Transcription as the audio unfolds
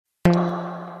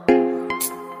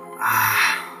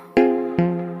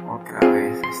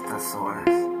Estas horas,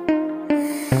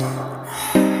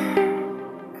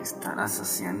 ¿qué estarás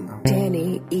haciendo?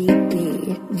 Danny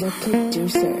RB, the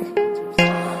producer.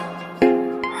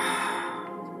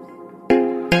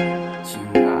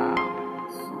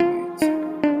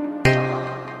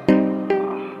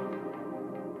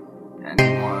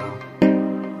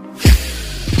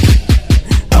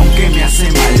 Aunque me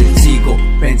hace mal, sigo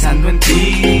pensando en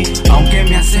ti. Aunque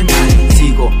me hace mal,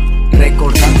 sigo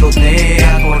recordándote,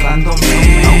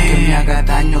 acordándome. Aunque me haga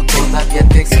daño, todavía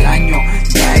te extraño.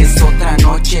 Ya es otra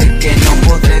noche que no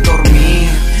podré dormir.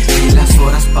 Y las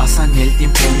horas pasan y el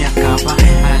tiempo me acaba.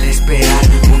 Al esperar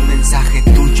un mensaje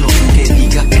tuyo que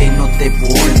diga que no te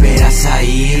volverás a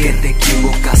ir, que te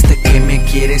equivocaste, que me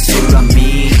quieres solo a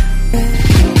mí.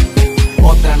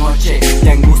 Otra noche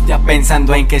de angustia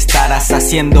pensando en qué estarás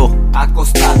haciendo.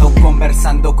 Acostado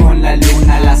conversando con la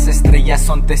luna. Las estrellas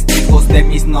son testigos de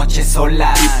mis noches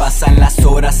solas. Y pasan las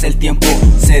horas, el tiempo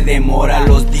se demora.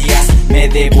 Los días me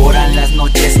devoran, las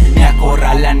noches me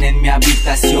acorralan en mi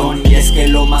habitación. Y es que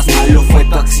lo más malo fue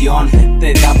tu acción.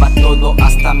 Te daba todo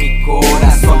hasta mi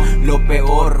corazón. Lo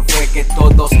peor fue que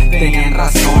todos tenían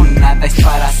razón. Nada es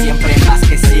para siempre, más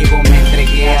que sigo. Me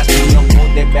entregué a ti, no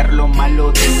pude ver lo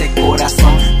malo de ese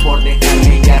corazón. Por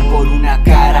dejarme guiar por una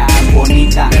cara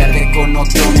bonita. Verte con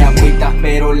otro me agüita,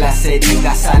 pero las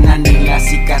heridas sanan y las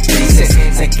cicatrices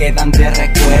se quedan de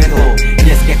recuerdo. Y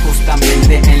es que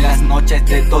justamente en las noches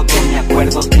de todo me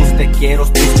acuerdo. Tus te quiero,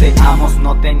 tus te amos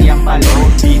no tenían valor.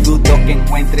 Y dudo que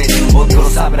encuentres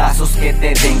otros abrazos que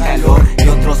te den calor y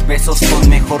otros besos con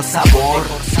mejor sabor.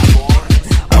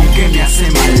 Aunque me hace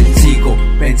mal, sigo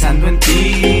pensando en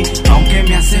ti. Aunque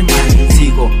me hace mal,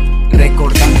 sigo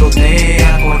recordándote,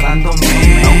 acordándome.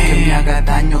 Aunque me haga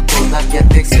daño, todavía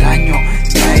te extraño.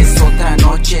 Ya es otra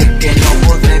noche que no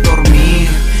podré dormir.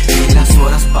 Y las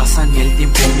horas pasan y el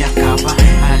tiempo me acaba.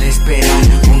 Al esperar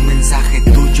un mensaje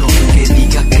tuyo que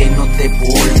diga que no te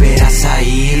volverás a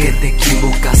ir, que te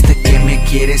equivocaste, que me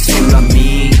quieres solo a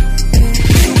mí.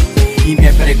 Y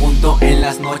me pregunto en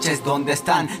las noches dónde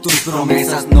están tus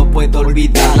promesas. No puedo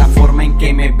olvidar la forma en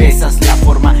que me besas, la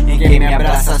forma en que me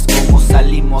abrazas, cómo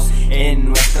salimos en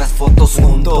nuestras fotos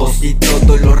juntos. Y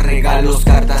todos los regalos,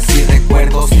 cartas y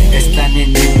recuerdos están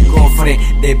en un cofre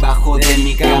debajo de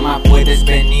mi cama. Puedes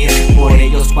venir por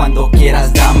ellos cuando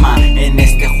quieras, dama. En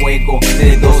este juego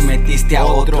de dos metiste a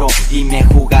otro y me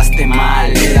jugaste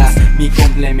mal. Eras mi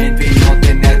complemento y no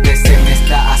tenerte se me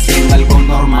está haciendo algo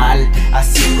normal.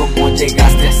 Así como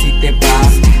llegaste, así te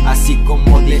vas. Así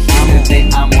como dijiste te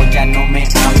amo, ya no me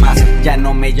amas, ya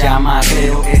no me llamas.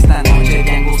 Pero esta noche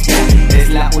de angustia es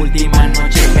la última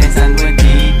noche pensando en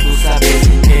ti. Tú sabes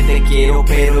que te quiero,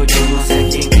 pero yo no sé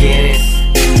quién quieres.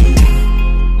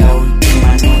 La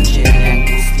última noche de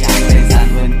angustia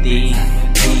pensando en ti.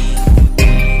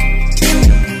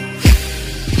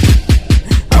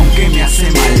 Aunque me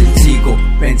hace mal, sigo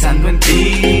pensando en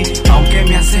ti. Aunque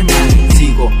me hace mal,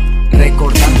 sigo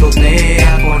recordándote,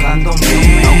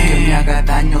 acordándome. Aunque me haga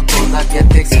daño, todavía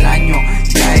te extraño.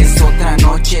 Ya es otra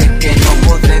noche que no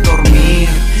podré dormir.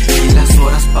 Y las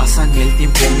horas pasan y el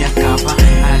tiempo me acaba.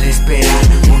 Al esperar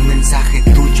un mensaje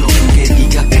tuyo que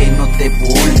diga que no te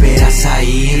volverás a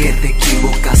ir, que te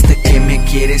equivocaste, que me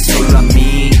quieres solo a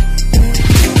mí.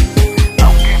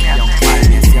 Aunque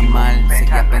me hacía mal,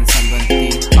 seguía pensando en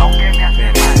ti. Aunque me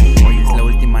hace mal, hoy es la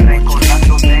última noche.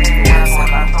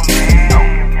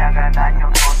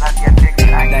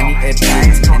 Danny RB en el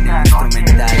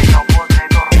instrumental.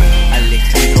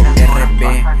 Alejandro RB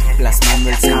plasmando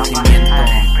el sentimiento.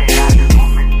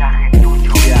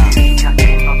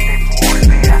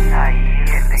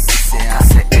 Así se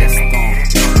hace esto.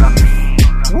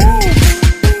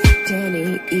 Danny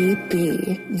RB,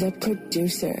 the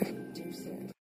producer.